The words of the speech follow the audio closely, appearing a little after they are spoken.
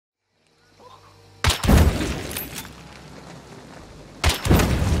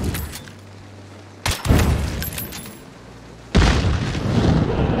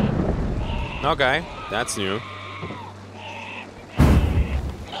Okay, that's new.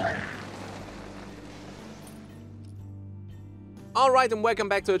 Alright, and welcome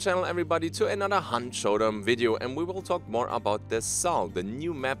back to the channel, everybody, to another Hunt Showdown video, and we will talk more about DeSalle, the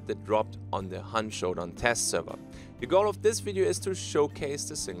new map that dropped on the Hunt Showdown test server. The goal of this video is to showcase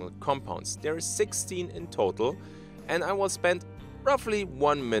the single compounds. There are 16 in total, and I will spend roughly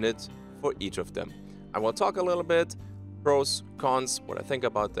 1 minute for each of them. I will talk a little bit, pros, cons, what I think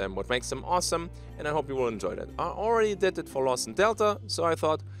about them, what makes them awesome, and I hope you will enjoy that. I already did it for Lost in Delta, so I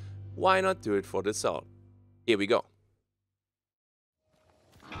thought, why not do it for DeSalle? Here we go.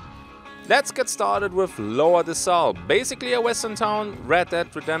 Let's get started with Lower DeSalle, basically a western town. Red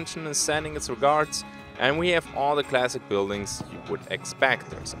Dead Redemption is sending its regards, and we have all the classic buildings you would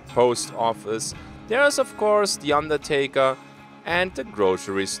expect. There's a post office, there's of course the Undertaker, and the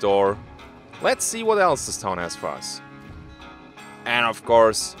grocery store. Let's see what else this town has for us. And of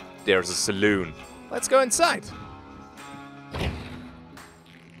course, there's a saloon. Let's go inside.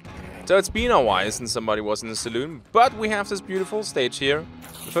 So it's been a while since somebody was in the saloon, but we have this beautiful stage here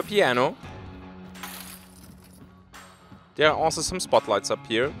with a piano. There are also some spotlights up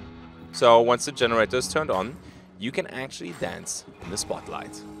here, so once the generator is turned on, you can actually dance in the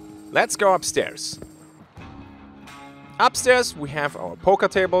spotlight. Let's go upstairs. Upstairs we have our poker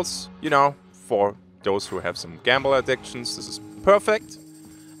tables, you know, for those who have some gamble addictions, this is perfect.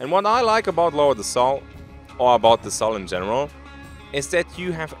 And what I like about Lower DeSalle, or about DeSalle in general, is that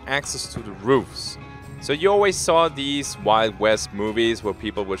you have access to the roofs. So you always saw these Wild West movies where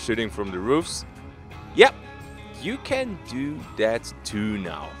people were shooting from the roofs. Yep, you can do that too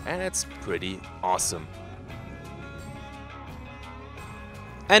now, and it's pretty awesome.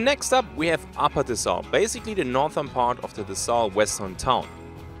 And next up we have Upper DeSalle, basically the northern part of the DeSalle western town.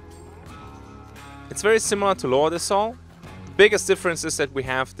 It's very similar to Lower DeSalle. The biggest difference is that we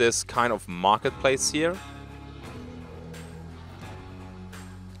have this kind of marketplace here.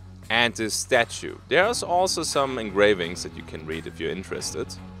 And this statue. There's also some engravings that you can read if you're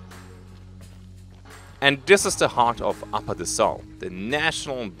interested. And this is the heart of Upper DeSalle, the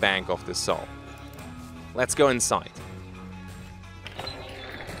National Bank of DeSalle. Let's go inside.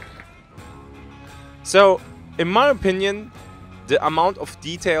 So, in my opinion, the amount of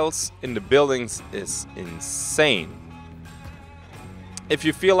details in the buildings is insane. If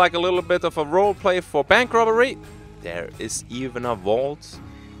you feel like a little bit of a roleplay for bank robbery, there is even a vault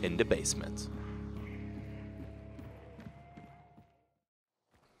in the basement.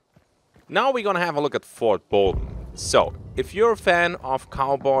 Now we're gonna have a look at Fort Bolden. So, if you're a fan of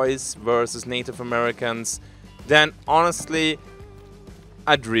cowboys versus Native Americans, then honestly,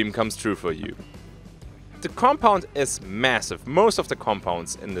 a dream comes true for you. The compound is massive. Most of the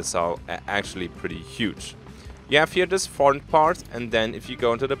compounds in DeSalle are actually pretty huge. You have here this front part, and then if you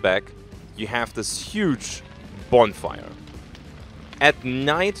go into the back, you have this huge bonfire. At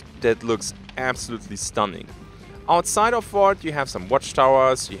night, that looks absolutely stunning. Outside of Fort, you have some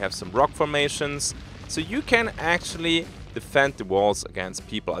watchtowers, you have some rock formations, so you can actually defend the walls against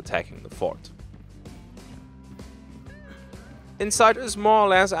people attacking the fort. Inside is more or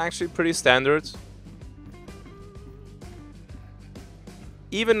less actually pretty standard.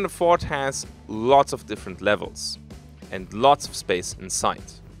 Even the fort has lots of different levels and lots of space inside.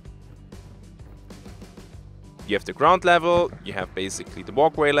 You have the ground level, you have basically the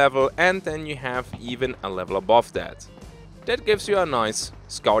walkway level, and then you have even a level above that. That gives you a nice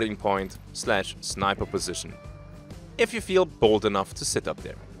scouting point / sniper position, if you feel bold enough to sit up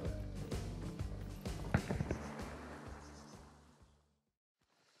there.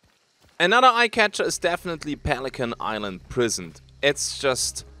 Another eye-catcher is definitely Pelican Island Prison. It's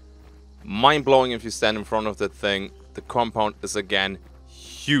just mind-blowing if you stand in front of that thing. The compound is again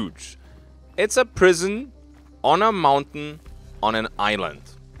huge. It's a prison on a mountain, on an island.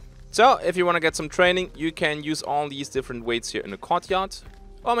 So, if you want to get some training, you can use all these different weights here in the courtyard.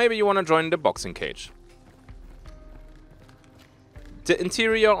 Or maybe you want to join the boxing cage. The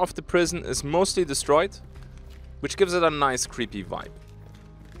interior of the prison is mostly destroyed, which gives it a nice creepy vibe.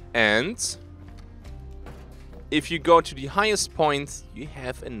 And if you go to the highest point, you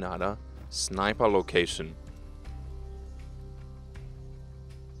have another sniper location.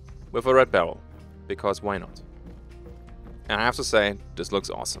 With a red barrel, because why not? And I have to say, this looks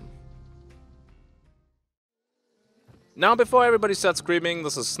awesome. Now, before everybody starts screaming,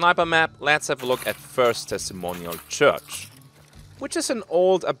 this is a sniper map, let's have a look at First Testimonial Church, which is an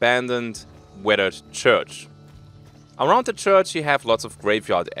old, abandoned, weathered church. Around the church you have lots of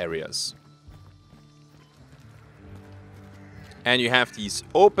graveyard areas. And you have these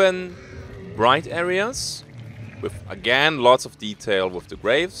open, bright areas with, again, lots of detail with the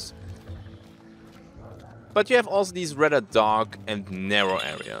graves. But you have also these rather dark and narrow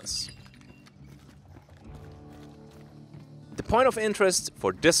areas. The point of interest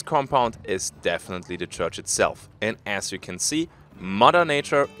for this compound is definitely the church itself, and as you can see, Mother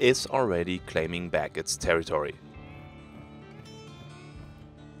Nature is already claiming back its territory.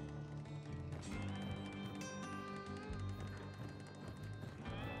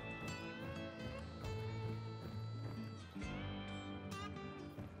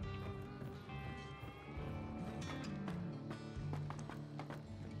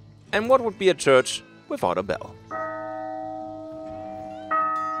 And what would be a church without a bell?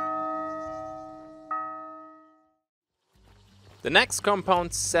 The next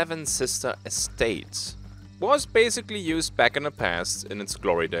compound, Seven Sister Estate, was basically used back in the past, in its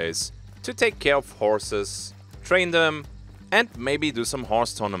glory days, to take care of horses, train them, and maybe do some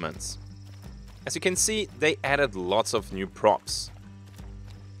horse tournaments. As you can see, they added lots of new props.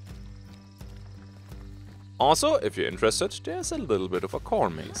 Also, if you're interested, there's a little bit of a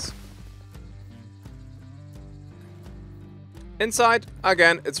corn maze. Inside,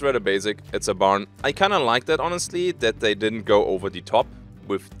 again, it's rather basic, it's a barn. I kinda like that, honestly, that they didn't go over the top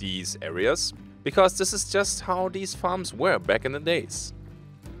with these areas, because this is just how these farms were back in the days.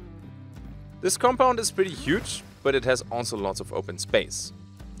 This compound is pretty huge, but it has also lots of open space.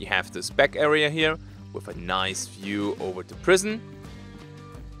 You have this back area here, with a nice view over the prison,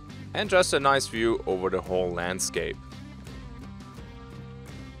 and just a nice view over the whole landscape.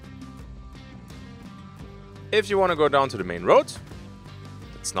 If you want to go down to the main road,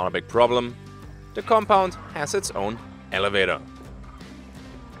 that's not a big problem. The compound has its own elevator.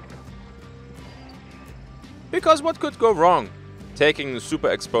 Because what could go wrong taking the super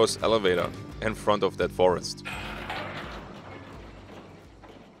exposed elevator in front of that forest?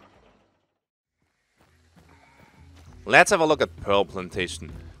 Let's have a look at Pearl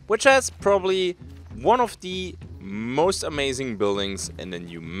Plantation, which has probably one of the most amazing buildings in the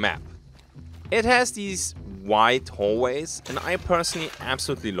new map. It has these wide hallways, and I personally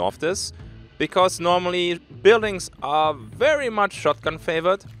absolutely love this, because normally buildings are very much shotgun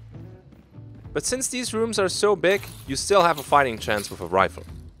favored. But since these rooms are so big, you still have a fighting chance with a rifle.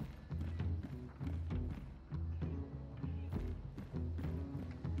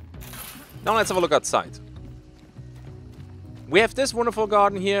 Now let's have a look outside. We have this wonderful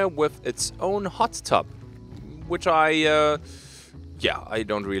garden here with its own hot tub, which I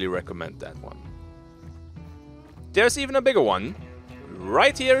don't really recommend that one. There's even a bigger one,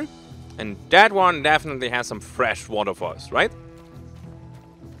 right here, and that one definitely has some fresh water for us, right?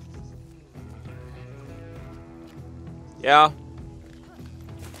 Yeah.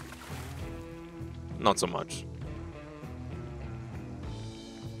 Not so much.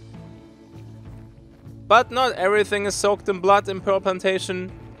 But not everything is soaked in blood in Pearl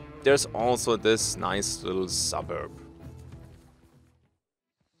Plantation. There's also this nice little suburb.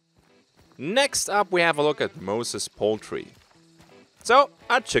 Next up, we have a look at Moses Poultry. So,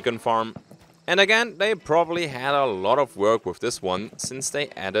 a chicken farm. And again, they probably had a lot of work with this one, since they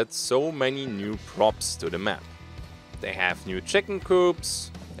added so many new props to the map. They have new chicken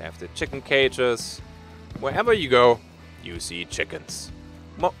coops, they have the chicken cages. Wherever you go, you see chickens.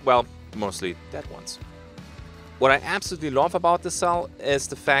 Well, mostly dead ones. What I absolutely love about DeSalle is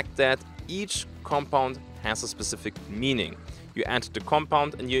the fact that each compound has a specific meaning. You enter the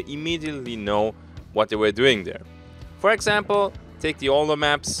compound and you immediately know what they were doing there. For example, take the older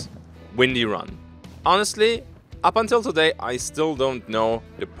maps, Windy Run. Honestly, up until today, I still don't know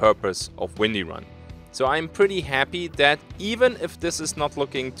the purpose of Windy Run. So I'm pretty happy that even if this is not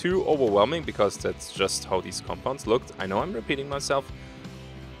looking too overwhelming, because that's just how these compounds looked, I know I'm repeating myself,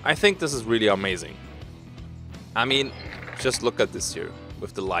 I think this is really amazing. I mean, just look at this here,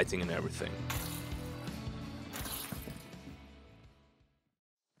 with the lighting and everything.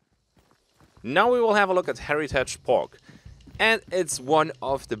 Now we will have a look at Heritage Park. And it's one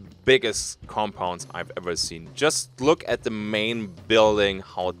of the biggest compounds I've ever seen. Just look at the main building,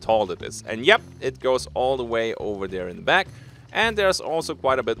 how tall it is. And yep, it goes all the way over there in the back. And there's also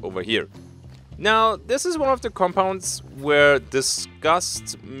quite a bit over here. Now, this is one of the compounds where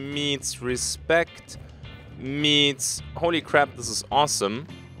disgust meets respect meets holy crap, this is awesome.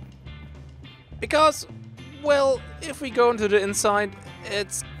 Because, well, if we go into the inside,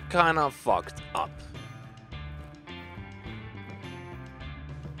 it's kind of fucked up.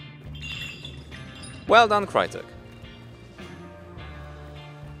 Well done, Crytek.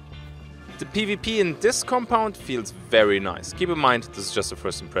 The PvP in this compound feels very nice. Keep in mind, this is just a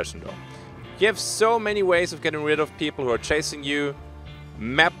first impression though. You have so many ways of getting rid of people who are chasing you.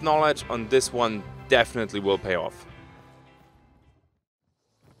 Map knowledge on this one definitely will pay off.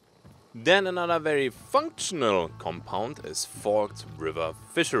 Then another very functional compound is Forked River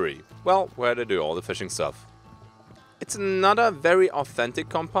Fishery. Well, where they do all the fishing stuff. It's another very authentic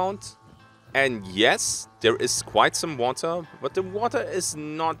compound. And yes, there is quite some water, but the water is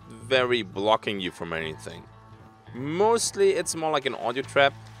not very blocking you from anything. Mostly it's more like an audio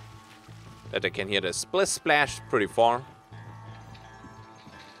trap that I can hear the splish splash pretty far.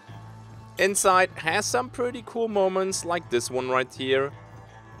 Inside has some pretty cool moments like this one right here.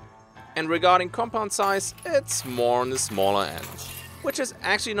 And regarding compound size, it's more on the smaller end. Which is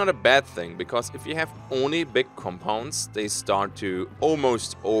actually not a bad thing, because if you have only big compounds, they start to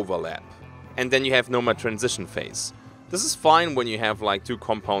almost overlap. And then you have no more transition phase. This is fine when you have like two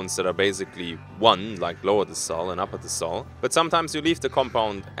compounds that are basically one, like lower DeSalle and upper DeSalle. But sometimes you leave the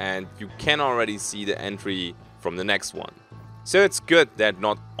compound and you can already see the entry from the next one. So it's good that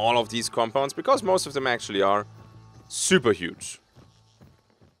not all of these compounds, because most of them actually are super huge.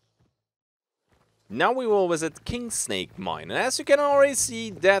 Now we will visit Kingsnake Mine, and as you can already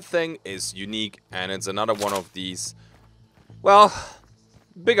see, that thing is unique, and it's another one of these, well,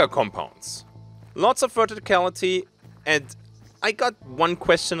 bigger compounds. Lots of verticality, and I got one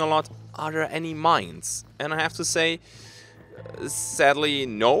question a lot: are there any mines? And I have to say, sadly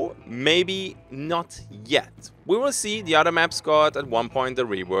no, maybe not yet. We will see. The other maps got at one point a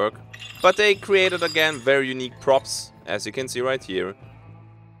rework, but they created again very unique props, as you can see right here.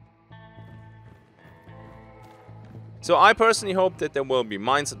 So I personally hope that there will be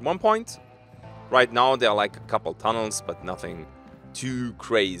mines at one point. Right now there are like a couple tunnels, but nothing too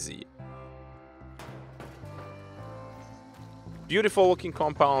crazy. Beautiful looking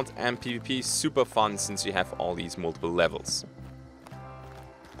compound, and PvP super fun since you have all these multiple levels.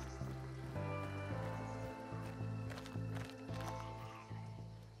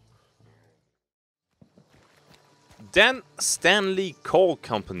 Then Stanley Coal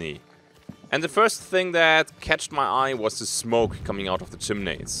Company. And the first thing that catched my eye was the smoke coming out of the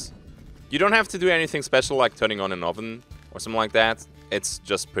chimneys. You don't have to do anything special like turning on an oven or something like that, it's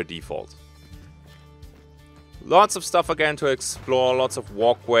just per default. Lots of stuff again to explore, lots of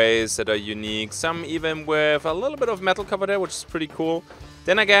walkways that are unique, some even with a little bit of metal cover there, which is pretty cool.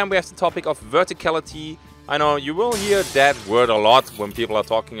 Then again we have the topic of verticality. I know you will hear that word a lot when people are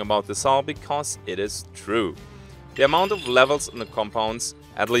talking about DeSalle, because it is true. The amount of levels in the compounds,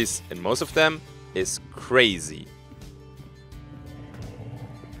 at least in most of them, is crazy.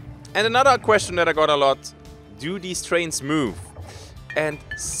 And another question that I got a lot: do these trains move? And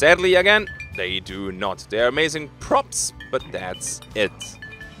sadly again, they do not. They're amazing props, but that's it.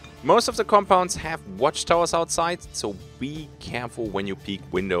 Most of the compounds have watchtowers outside, so be careful when you peek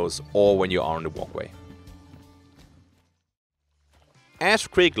windows or when you are on the walkway. Ash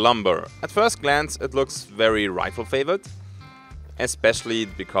Creek Lumber. At first glance it looks very rifle favored, especially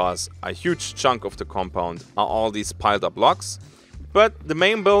because a huge chunk of the compound are all these piled up blocks, but the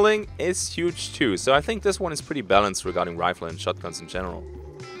main building is huge too, so I think this one is pretty balanced regarding rifle and shotguns in general.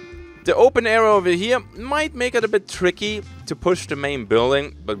 The open area over here might make it a bit tricky to push the main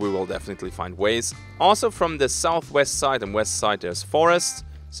building, but we will definitely find ways. Also from the southwest side and west side there's forest,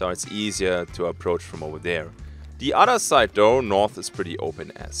 so it's easier to approach from over there. The other side though, north, is pretty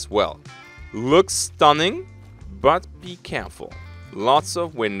open as well. Looks stunning, but be careful. Lots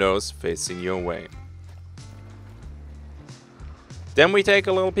of windows facing your way. Then we take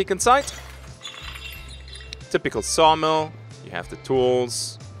a little peek inside. Typical sawmill. You have the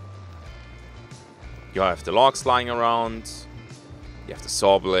tools. You have the logs lying around. You have the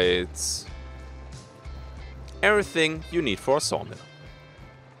saw blades. Everything you need for a sawmill.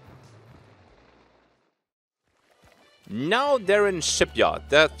 Now Darin Shipyard.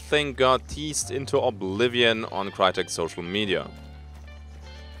 That thing got teased into oblivion on Crytek's social media.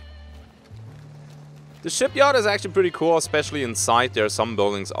 The shipyard is actually pretty cool, especially inside. There are some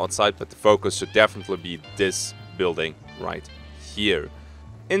buildings outside, but the focus should definitely be this building right here.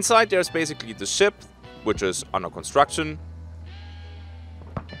 Inside there's basically the ship, which is under construction.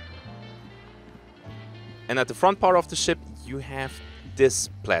 And at the front part of the ship you have this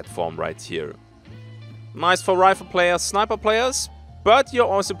platform right here. Nice for rifle players, sniper players, but you're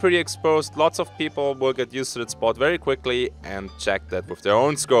also pretty exposed. Lots of people will get used to that spot very quickly and check that with their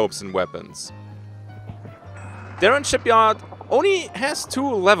own scopes and weapons. Darin Shipyard only has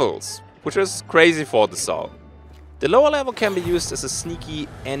 2 levels, which is crazy for DeSalle. The lower level can be used as a sneaky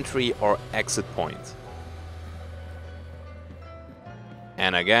entry or exit point.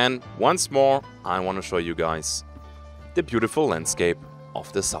 And again, once more, I want to show you guys the beautiful landscape of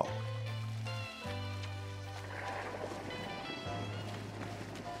DeSalle.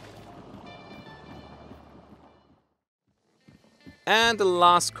 And the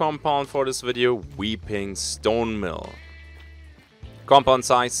last compound for this video, Weeping Stone Mill. Compound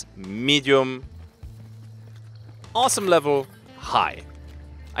size, medium. Awesome level, high.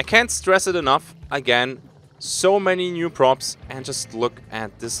 I can't stress it enough. Again, so many new props, and just look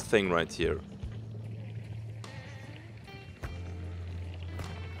at this thing right here.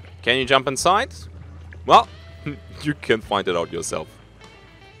 Can you jump inside? Well, you can find it out yourself.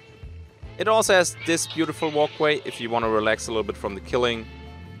 It also has this beautiful walkway if you want to relax a little bit from the killing.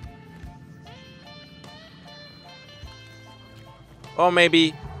 Or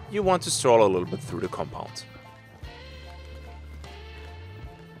maybe you want to stroll a little bit through the compound.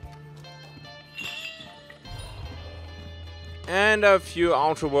 And a few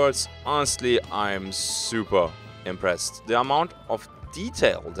outro words. Honestly, I'm super impressed. The amount of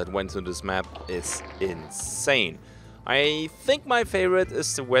detail that went into this map is insane. I think my favorite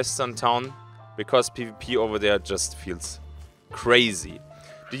is the western town, because PvP over there just feels crazy.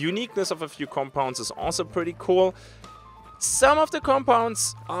 The uniqueness of a few compounds is also pretty cool. Some of the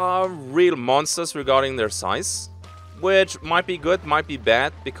compounds are real monsters regarding their size, which might be good, might be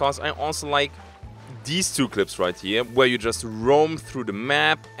bad, because I also like these two clips right here, where you just roam through the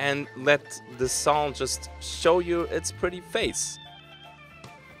map and let the sound just show you its pretty face.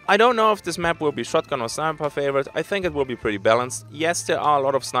 I don't know if this map will be shotgun or sniper favorite. I think it will be pretty balanced. Yes, there are a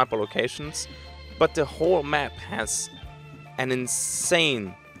lot of sniper locations, but the whole map has an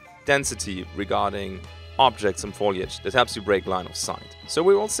insane density regarding objects and foliage that helps you break line of sight. So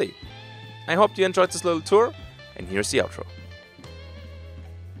we will see. I hope you enjoyed this little tour, and here's the outro.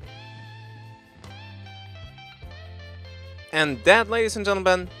 And that, ladies and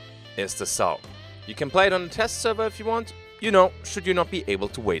gentlemen, is DeSalle. You can play it on the test server if you want, you know, should you not be able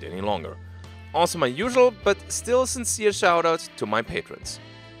to wait any longer. Also my usual, but still sincere shoutout to my patrons.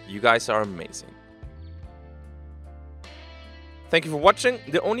 You guys are amazing. Thank you for watching.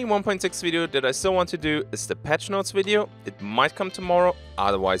 The only 1.6 video that I still want to do is the patch notes video. It might come tomorrow,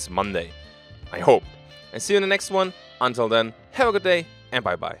 otherwise Monday. I hope. I see you in the next one. Until then, have a good day and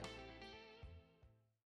bye bye.